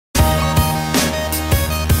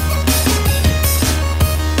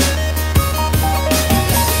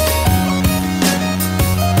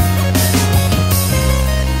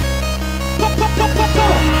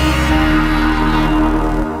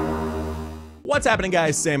What's happening,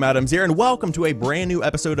 guys? Sam Adams here, and welcome to a brand new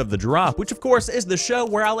episode of The Drop, which of course is the show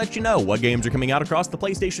where I'll let you know what games are coming out across the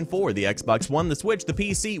PlayStation 4, the Xbox One, the Switch, the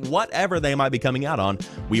PC, whatever they might be coming out on.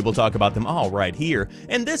 We will talk about them all right here.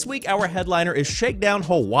 And this week, our headliner is Shakedown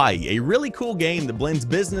Hawaii, a really cool game that blends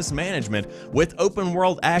business management with open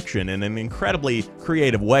world action in an incredibly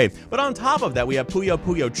creative way. But on top of that, we have Puyo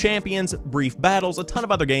Puyo Champions, Brief Battles, a ton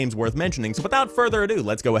of other games worth mentioning. So without further ado,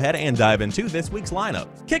 let's go ahead and dive into this week's lineup.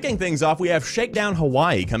 Kicking things off, we have Shakedown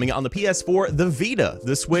Hawaii coming out on the PS4, the Vita,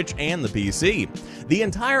 the Switch, and the PC. The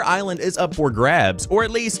entire island is up for grabs, or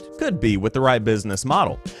at least could be with the right business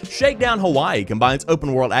model. Shakedown Hawaii combines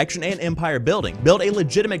open world action and empire building. Build a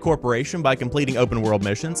legitimate corporation by completing open world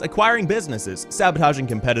missions, acquiring businesses, sabotaging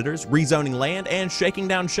competitors, rezoning land, and shaking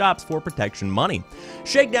down shops for protection money.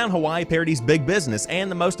 Shakedown Hawaii parodies big business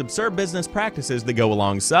and the most absurd business practices that go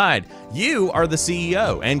alongside. You are the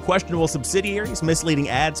CEO, and questionable subsidiaries, misleading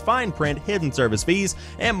ads, fine print, hidden service fees,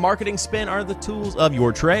 and marketing spin are the tools of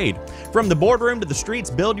your trade. From the boardroom to the streets,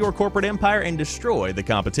 build your corporate empire and destroy the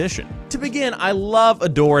competition. To begin, I love,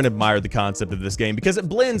 adore, and admire the concept of this game because it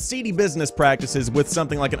blends seedy business practices with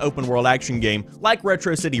something like an open world action game like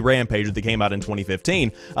Retro City Rampage that came out in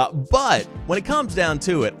 2015. But when it comes down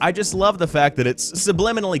to it, I just love the fact that it's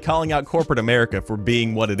subliminally calling out corporate America for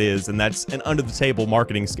being what it is, and that's an under-the-table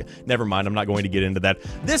marketing Never mind, I'm not going to get into that.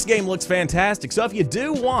 This game looks fantastic, so if you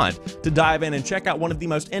do want to dive in and check out one of the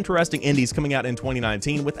most interesting indies coming out in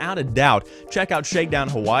 2019, without a doubt, check out Shakedown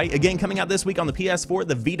Hawaii, again coming out this week on the PS4,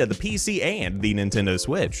 the Vita, the PC, and the Nintendo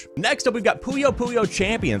Switch. Next up, we've got Puyo Puyo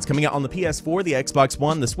Champions coming out on the PS4, the Xbox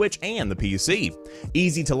One, the Switch, and the PC.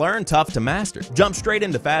 Easy to learn, tough to master. Jump straight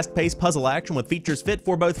into fast-paced puzzle action with features fit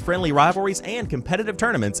for both friendly rivalries and competitive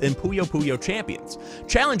tournaments in Puyo Puyo Champions.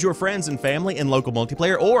 Challenge your friends and family in local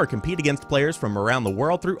multiplayer or compete against players from around the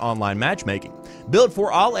world through online matchmaking. Built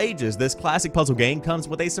for all ages, this classic puzzle game comes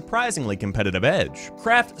with a surprisingly competitive edge.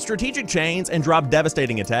 Craft strategic chains and drop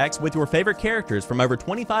devastating attacks with your favorite characters from over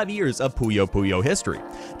 25 years of Puyo Puyo history.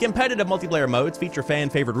 Competitive multiplayer modes feature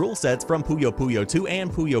fan-favorite rule sets from Puyo Puyo 2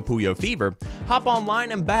 and Puyo Puyo Fever. Hop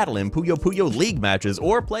online and battle in Puyo Puyo League matches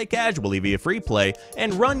or play casually via free play,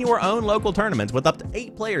 and run your own local tournaments with up to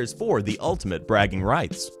 8 players for the ultimate bragging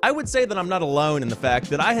rights. I would say that I'm not alone in the fact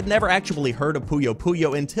that I had never actually heard of Puyo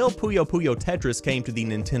Puyo until Puyo Puyo Tetris came to the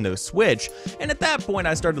Nintendo Switch, and at that point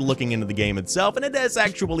I started looking into the game itself, and it is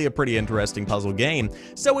actually a pretty interesting puzzle game.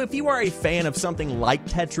 So if you are a fan of something like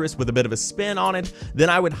Tetris with a bit of a spin on it, then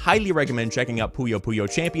I would highly recommend checking out Puyo Puyo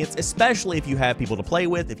Champions, especially if you have people to play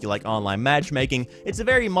with, if you like online matchmaking. It's a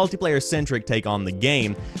very multiplayer-centric take on the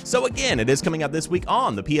game. So again, it is coming out this week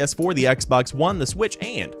on the PS4, the Xbox One, the Switch,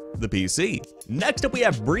 and the PC. Next up, we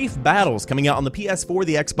have Brief Battles coming out on the PS4,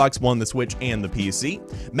 the Xbox One, the Switch, and the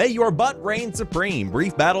PC. May your butt reign supreme.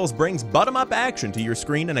 Brief Battles brings bottom-up action to your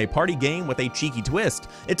screen in a party game with a cheeky twist.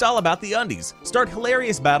 It's all about the undies. Start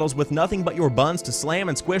hilarious battles with nothing but your buns to slam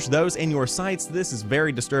and squish those in your sights. This is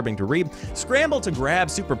very disturbing to read. Scramble to grab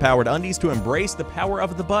super-powered undies to embrace the power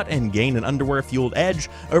of the butt and gain an underwear-fueled edge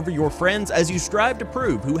over your friends as you strive to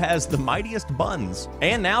prove who has the mightiest buns.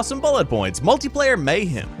 And now some bullet points. Multiplayer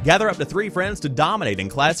mayhem. Gather up to 3 friends to dominate in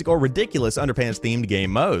classic or ridiculous underpants-themed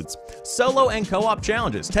game modes. Solo and co-op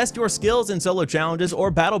challenges. Test your skills in solo challenges or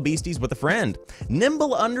battle beasties with a friend.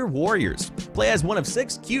 Nimble Under Warriors. Play as one of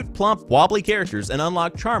 6 cute, plump, wobbly characters and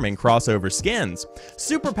unlock charming crossover skins.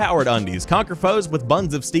 Super-powered undies. Conquer foes with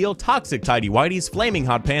buns of steel, toxic tighty-whities, flaming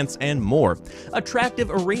hot pants, and more. Attractive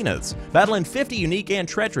arenas. Battle in 50 unique and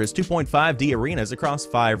treacherous 2.5D arenas across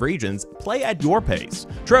 5 regions. Play at your pace.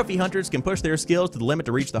 Trophy hunters can push their skills to the limit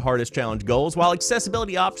to reach the hardest challenge goals, while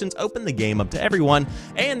accessibility options open the game up to everyone,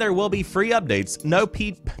 and there will be free updates. No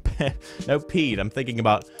paid. I'm thinking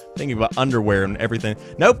about underwear and everything.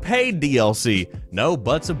 No paid DLC. No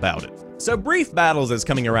buts about it. So Brief Battles is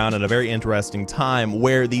coming around at a very interesting time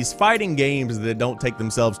where these fighting games that don't take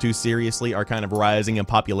themselves too seriously are kind of rising in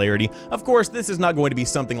popularity. Of course, this is not going to be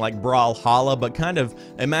something like Brawlhalla, but kind of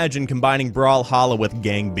imagine combining Brawlhalla with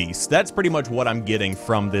Gang Beasts. That's pretty much what I'm getting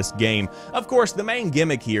from this game. Of course, the main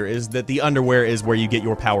gimmick here is that the underwear is where you get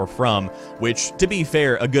your power from, which, to be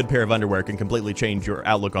fair, a good pair of underwear can completely change your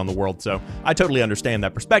outlook on the world, so I totally understand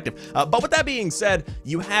that perspective. But with that being said,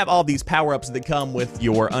 you have all these power-ups that come with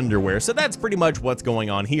your underwear. So So that's pretty much what's going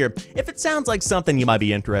on here. If it sounds like something you might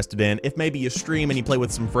be interested in, if maybe you stream and you play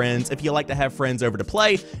with some friends, if you like to have friends over to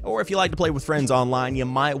play, or if you like to play with friends online, you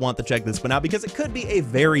might want to check this one out because it could be a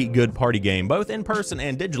very good party game, both in person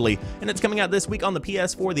and digitally, and it's coming out this week on the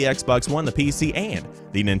PS4, the Xbox One, the PC, and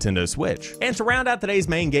the Nintendo Switch. And to round out today's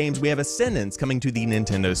main games, we have Ascendance coming to the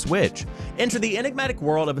Nintendo Switch. Enter the enigmatic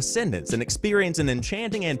world of Ascendance and experience an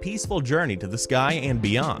enchanting and peaceful journey to the sky and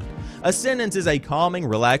beyond. Ascendance is a calming,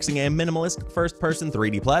 relaxing, and minimalist first-person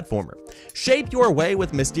 3D platformer. Shape your way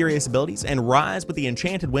with mysterious abilities and rise with the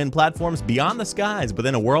enchanted wind platforms beyond the skies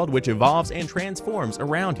within a world which evolves and transforms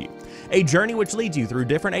around you. A journey which leads you through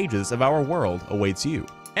different ages of our world awaits you.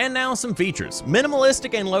 And now some features.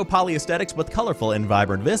 Minimalistic and low poly aesthetics with colorful and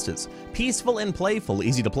vibrant vistas. Peaceful and playful,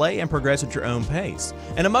 easy to play and progress at your own pace.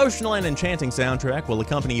 An emotional and enchanting soundtrack will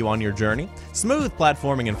accompany you on your journey. Smooth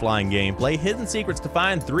platforming and flying gameplay, hidden secrets to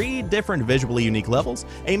find, 3 different visually unique levels,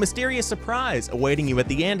 a mysterious surprise awaiting you at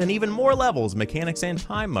the end, and even more levels, mechanics, and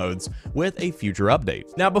time modes with a future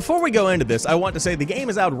update. Now before we go into this, I want to say the game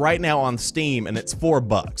is out right now on Steam and it's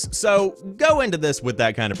 $4. So go into this with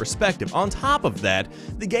that kind of perspective. On top of that,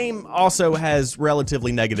 the game also has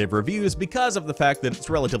relatively negative reviews because of the fact that it's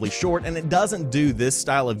relatively short and it doesn't do this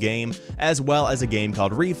style of game as well as a game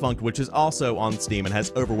called Refunct, which is also on Steam and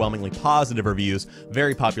has overwhelmingly positive reviews.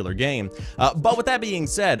 Very popular game. But with that being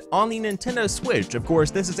said, on the Nintendo Switch, of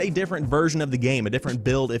course, this is a different version of the game, a different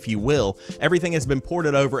build, if you will. Everything has been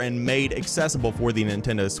ported over and made accessible for the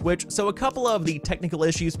Nintendo Switch, so a couple of the technical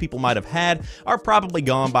issues people might have had are probably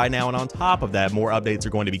gone by now, and on top of that, more updates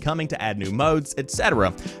are going to be coming to add new modes,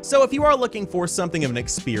 etc. So if you are looking for something of an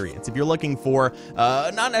experience, if you're looking for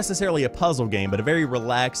not necessarily a puzzle game, but a very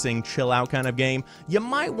relaxing, chill out kind of game, you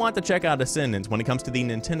might want to check out Ascendance when it comes to the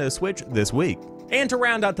Nintendo Switch this week. And to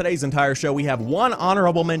round out today's entire show, we have one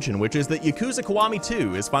honorable mention, which is that Yakuza Kiwami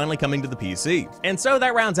 2 is finally coming to the PC. And so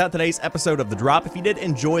that rounds out today's episode of The Drop. If you did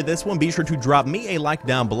enjoy this one, be sure to drop me a like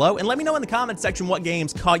down below and let me know in the comments section what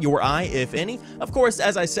games caught your eye, if any. Of course,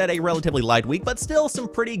 as I said, a relatively light week, but still some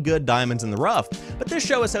pretty good diamonds in the rough. But this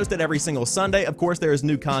show is hosted every single Sunday. Of course, there is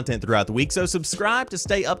new content throughout the week, so subscribe to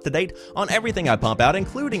stay up to date on everything I pump out,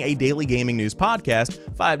 including a daily gaming news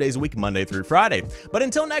podcast 5 days a week, Monday through Friday. But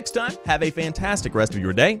until next time, have a fantastic rest of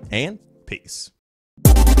your day, and peace.